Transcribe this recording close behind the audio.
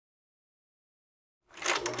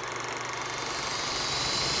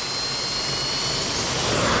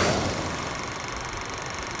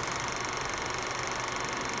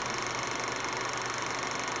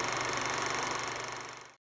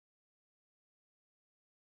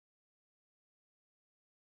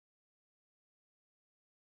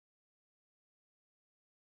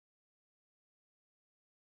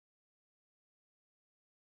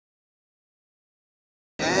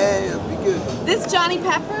This is Johnny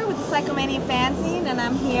Pepper with the Psychomania Fanzine, and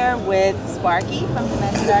I'm here with Sparky from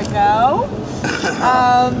Demented Go.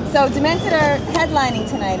 So Demented are headlining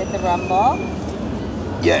tonight at the Rumble.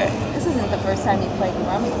 Yeah. This isn't the first time you played the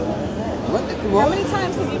Rumble, is it? What? How many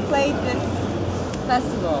times have you played this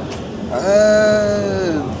festival?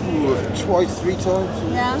 Twice, 3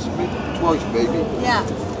 times. Yeah? Twice, maybe. Yeah.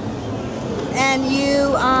 And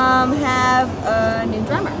you have a new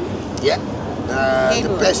drummer. Yeah.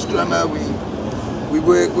 The best drummer we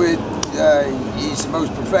work with. He's the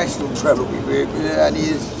most professional drummer we work with, and he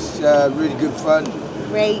is really good fun.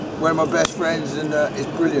 Great. One of my best friends, and it's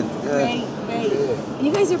brilliant. Great, great. Yeah. And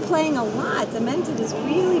you guys are playing a lot. Demented is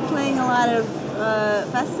really playing a lot of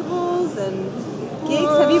festivals and gigs.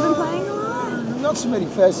 Have you been playing a lot? Not so many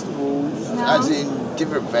festivals, as in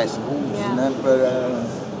different festivals, and that, but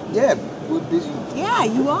yeah, we're busy. Yeah,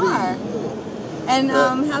 you are. And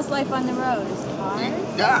how's life on the road? Is it hard?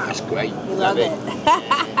 Yeah, it's great. You love it.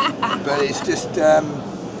 But it's just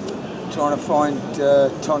trying to find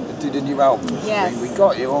time to do the new album. Yes. We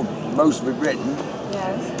got it all, most of it written.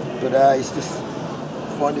 Yes. But it's just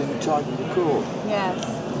finding the time to record. Yes.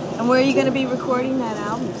 And where are you going to be recording that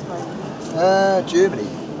album, Sparky? Germany,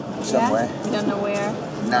 somewhere. Yeah? You don't know where?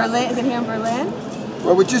 No. Berlin? Is it here in Berlin?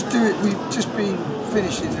 Well, we've just been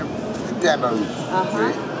finishing the demos.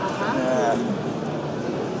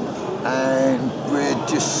 And we're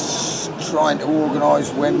just trying to organise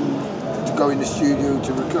when to go in the studio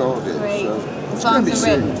to record it. Great. So the songs are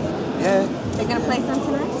written? Yeah. They're going to play some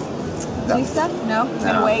tonight? No. New stuff? No? It's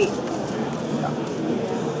going to wait? No.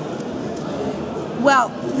 Well,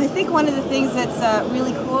 I think one of the things that's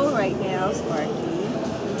really cool right now, Sparky,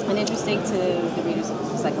 and interesting to the readers of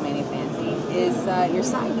Psychomania Fanzine, is your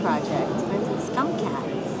side project, Demented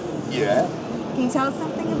Cats. Yeah. Can you tell us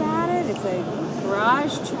something about it? It's a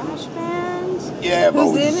garage trash band? Yeah,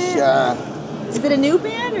 Who's in it? Is it a new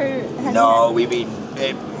band or? No, we mean,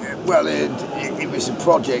 it was a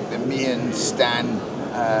project that me and Stan,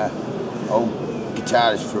 old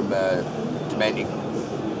guitarist from Demented,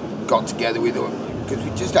 got together with, because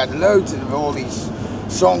we just had loads of all these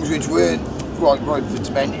songs which weren't right for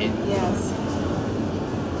Demented. Yes.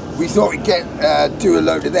 We thought we'd do a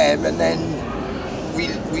load of them, and then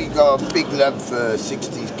we got a big love for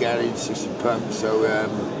 60s garage, 60s punk, so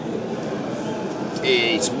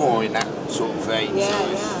it's more in that sort of vein.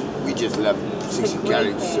 Yeah, so we just love 60s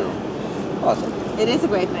garage, so awesome. It is a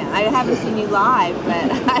great band. I haven't seen you live,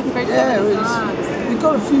 but I've heard some of the songs. We've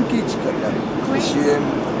got a few gigs coming up this year.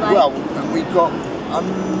 Like, well, and we've got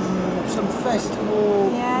some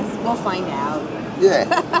festival. Yes, we'll find out. Yeah,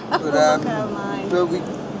 but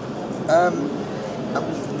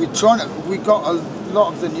we're trying to. We got a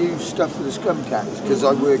lot of the new stuff for the Cats because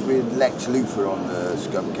I work with Lex Luthor on the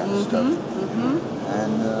Cats stuff,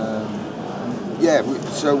 and yeah,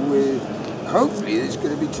 so we're hopefully there's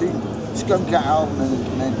going to be 2 Cat album and a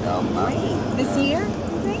Demented album. Great. This year,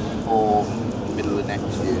 you think? Or middle of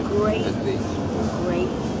next year. Great. At least. Great.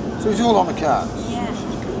 So it's all on the cards. Yeah.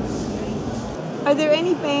 Are there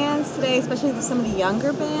any bands today, especially some of the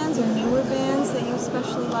younger bands or newer bands that you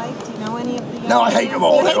especially like? Do you know any of the younger No, I hate them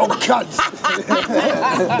all. They're all cunts.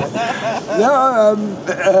 No,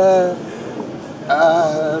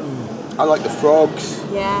 I like the Frogs.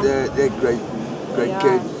 Yeah. They're great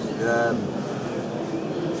kids.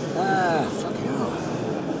 Fucking hell.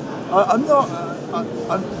 I'm not.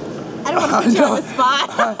 I don't want to put you on the spot.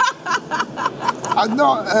 I'm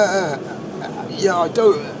not. Yeah,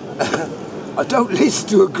 I don't listen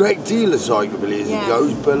to a great deal of psychobilly as it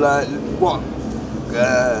goes, but what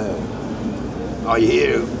I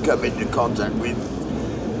hear come into contact with,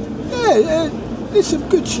 there's some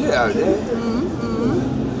good shit out there.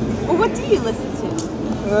 Well, what do you listen to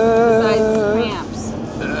besides Cramps?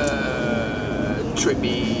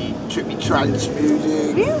 Trippy trance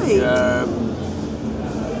music. Really?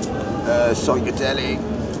 Psychedelic,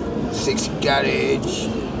 60s garage,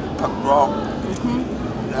 punk rock.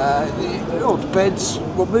 It all depends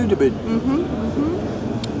what mood I'm in.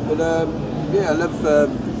 But yeah, I love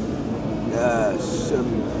some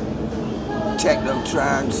techno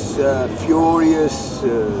trance, Furious,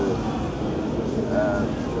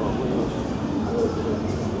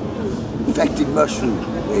 Infected Mushroom.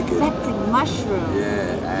 Infected Mushroom.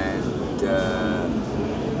 Yeah, and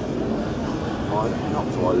not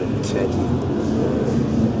Violent Teddy.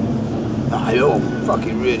 I all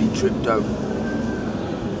fucking really tripped out.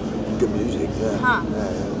 Good music, yeah. Huh.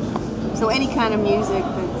 Yeah. So any kind of music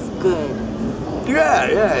that's good.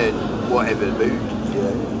 Yeah, whatever the mood.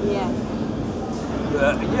 Yes.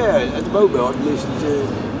 Yeah, at the moment I'm listening to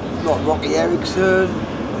Rocky Erickson,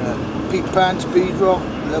 Pete Pan, Speed Rock,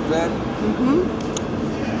 love them. I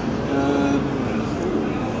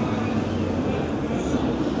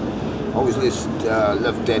always listened,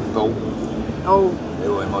 love Deadbolt. Oh. They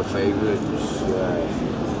were my favourites.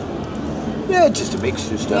 Yeah, just a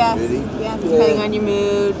mixture of stuff, Yes, really. yes, depending on your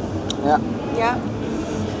mood. Yeah. Yeah.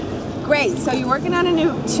 Great. So you're working on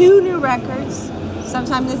two new records,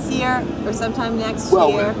 sometime this year or sometime next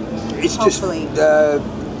year. It's hopefully.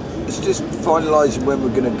 It's just finalising when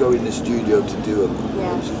we're going to go in the studio to do them.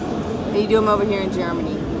 Yeah. And you do them over here in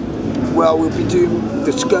Germany. Well, we'll be doing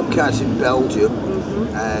the Scumcats in Belgium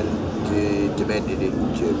and the Demented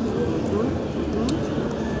in Germany.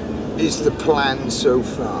 Is the plan so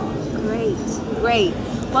far? Great, great.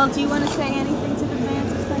 Well, do you want to say anything to the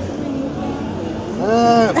fans of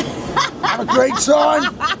Psychomania Fanzine? Have a great time,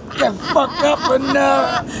 get fucked up and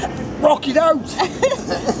rock it out.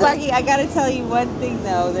 Sparky, I gotta tell you one thing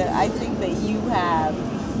though, that I think that you have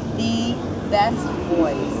the best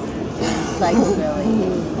voice in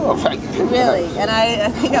psychobilly. Oh, thank you. Really, and I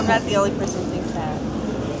think I'm not the only person who thinks that.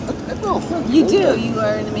 Oh, thank You do, you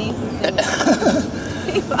are an amazing singer.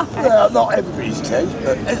 Well, not everybody's taste,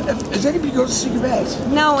 but has anybody got a cigarette?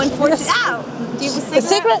 No, unfortunately. Ow! Do you have a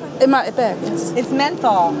cigarette? In my bag, yes. It's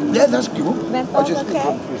menthol. Yeah, that's good. Menthol's I just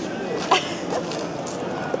okay.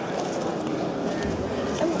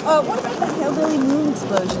 What about the Hillbilly Moon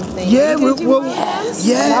Explosion thing? Yeah, well, Yes,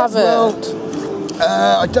 yeah, love it.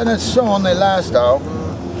 I done a song on their last album,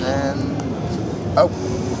 and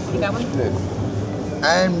You got one?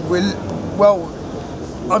 and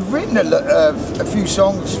I've written a few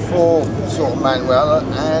songs for sort of Manuela,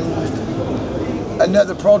 and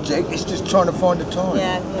another project is just trying to find a time.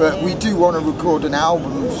 But we do want to record an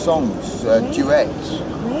album of songs, duets.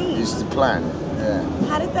 Great. Is the plan. Yeah.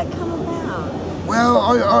 How did that come about? Well,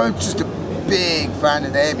 I'm just a big fan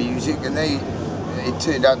of their music, and it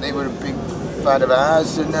turned out they were a big fan of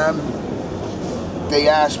ours, and they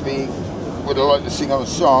asked me would I like to sing on a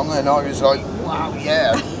song, and I was like, wow,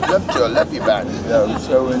 yeah, I'd love to, I love your band. You know?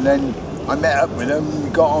 So, and then I met up with them, and we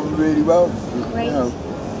got on really well. Great. You know,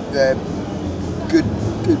 they're good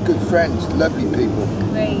friends, lovely people.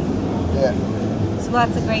 Great. Yeah. So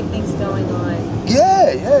lots of great things going on. Yeah,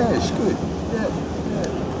 it's good. Yeah.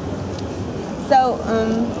 So,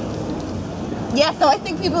 so I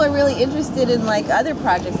think people are really interested in like other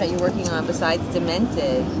projects that you're working on besides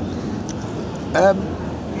Demented. I've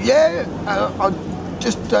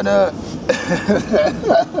just done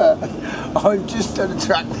a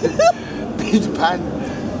track with Peter Pan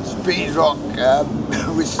Speed Rock,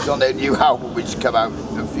 which is on their new album, which came out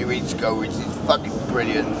a few weeks ago, which is fucking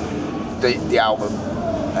brilliant. The album,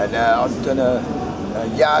 and I've done a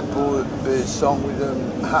Yardboard song with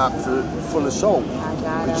Heart Full of Soul,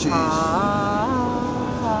 which is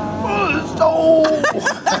full of soul,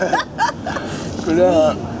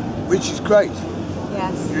 but, which is great.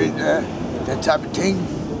 Yes. That type of thing.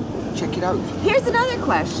 Check it out. Here's another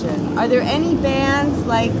question. Are there any bands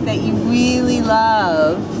like that you really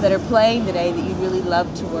love that are playing today that you really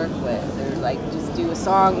love to work with, or like just do a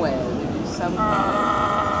song with, or do something?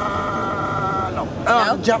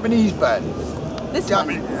 No. Japanese band. This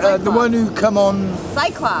Japanese, one. the one who come on.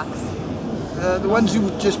 Cyclops. The ones who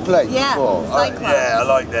just played before. Cyclops. I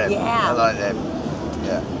like them. Yeah. I like them.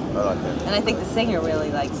 Yeah, I like them. And I think the singer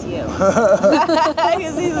really likes you.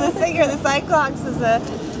 Because he's the singer. The Cyclops is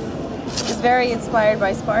very inspired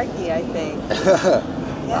by Sparky, I think. Yeah.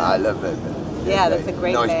 I love them. Yeah, that's a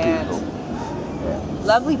great nice band. People. Yeah.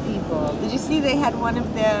 Lovely people. Did you see they had one of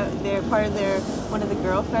one of the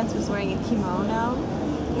girlfriends was wearing a kimono?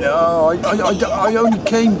 No, I only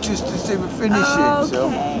came just as they were finishing,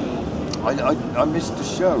 so Okay. I missed the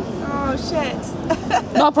show. Oh shit.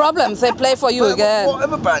 No problem, they play for you again. What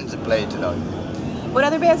other bands are playing tonight? What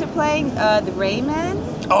other bands are playing? The Raymen?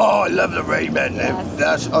 Oh, I love the Raymen.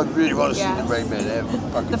 Yes. I really want to see Yes. the Raymen. They're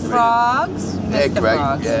fucking The brilliant. Frogs? They're The great.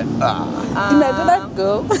 Frogs. Yeah. Demented are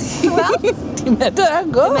go. Who else? Demented are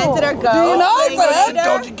go. Demented are go. Do you know Demented them?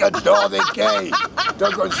 Don't go, no, they're gay.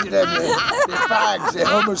 Don't go see them. They're fags. They're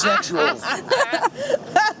homosexuals.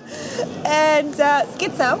 And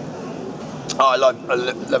Schizo. Oh, I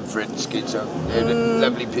love Fritz Schizo. They're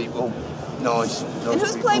lovely people. Nice. And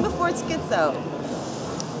who's people. played before Schizo?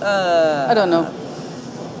 I don't know.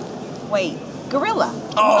 Wait, Gorilla.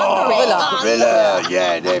 Oh, Gorilla. Gorilla.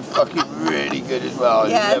 Yeah, they're fucking really good as well.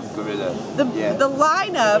 Yes. I love Gorilla. The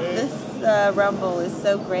lineup this Rumble is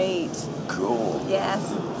so great. Cool. Yes.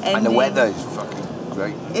 And the weather is fucking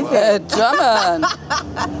great. Is it? German.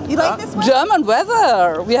 You like this one? German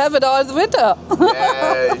weather. We have it all the winter.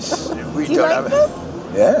 Yes. We Do you don't like have this?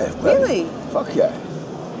 Yeah. Well, Really? Fuck yeah.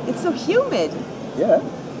 It's so humid. Yeah.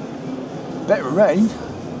 Better rain.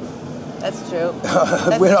 That's true.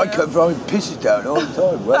 Where I come from, it pisses down all the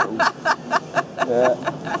time. Well, yeah.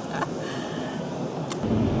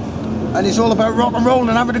 And it's all about rock and roll and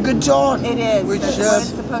having a good time. It is. Which, That's what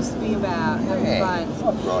it's supposed to be about. Having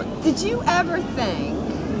fun. Right. Did you ever think,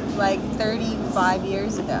 like 35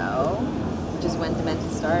 years ago, which is when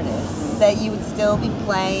Demented started, that you would still be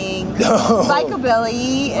playing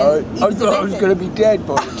psychobilly and I thought I was going to be dead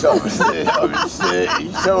by the time I was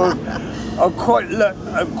 30. So I'm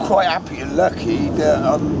quite happy and lucky that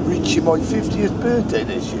I'm reaching my 50th birthday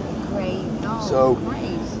this year. Great. Oh, So,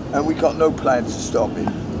 great. and we got no plans to stop it.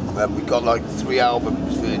 We got like 3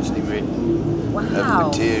 albums virtually written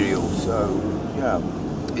of material. So, you know,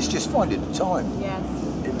 it's just finding the time Yes.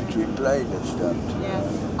 in between playing and stuff. Yes.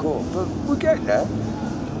 Cool, but we're getting there.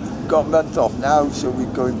 Got a month off now, so we're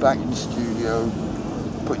going back in the studio,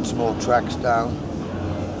 putting some more tracks down,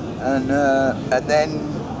 and then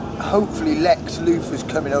hopefully Lex Luthor's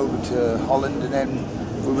coming over to Holland, and then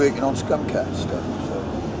we're working on Scumcat stuff, so,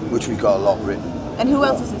 which we got a lot written. And who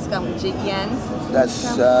else is in Scum? Jens? That's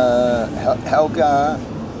Helga,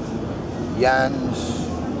 Jans,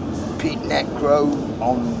 Pete Necro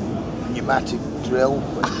on pneumatic drill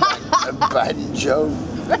and banjo.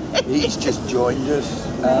 He's just joined us.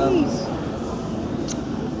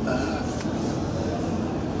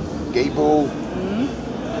 Gable,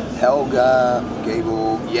 Helga,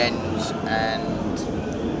 Gable, Jens, and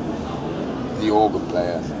the organ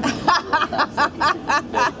player.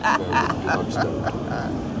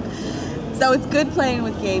 So it's good playing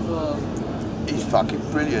with Gable. He's fucking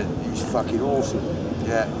brilliant. He's fucking awesome.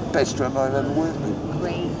 Yeah, best drummer I've ever worked with.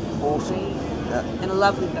 Great. Awesome. Great. Yeah. And a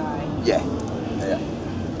lovely guy. Yeah. Yeah.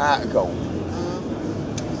 Out of gold.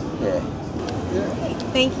 Yeah.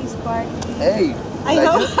 Thank you, Sparky. Hey. I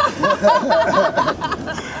know.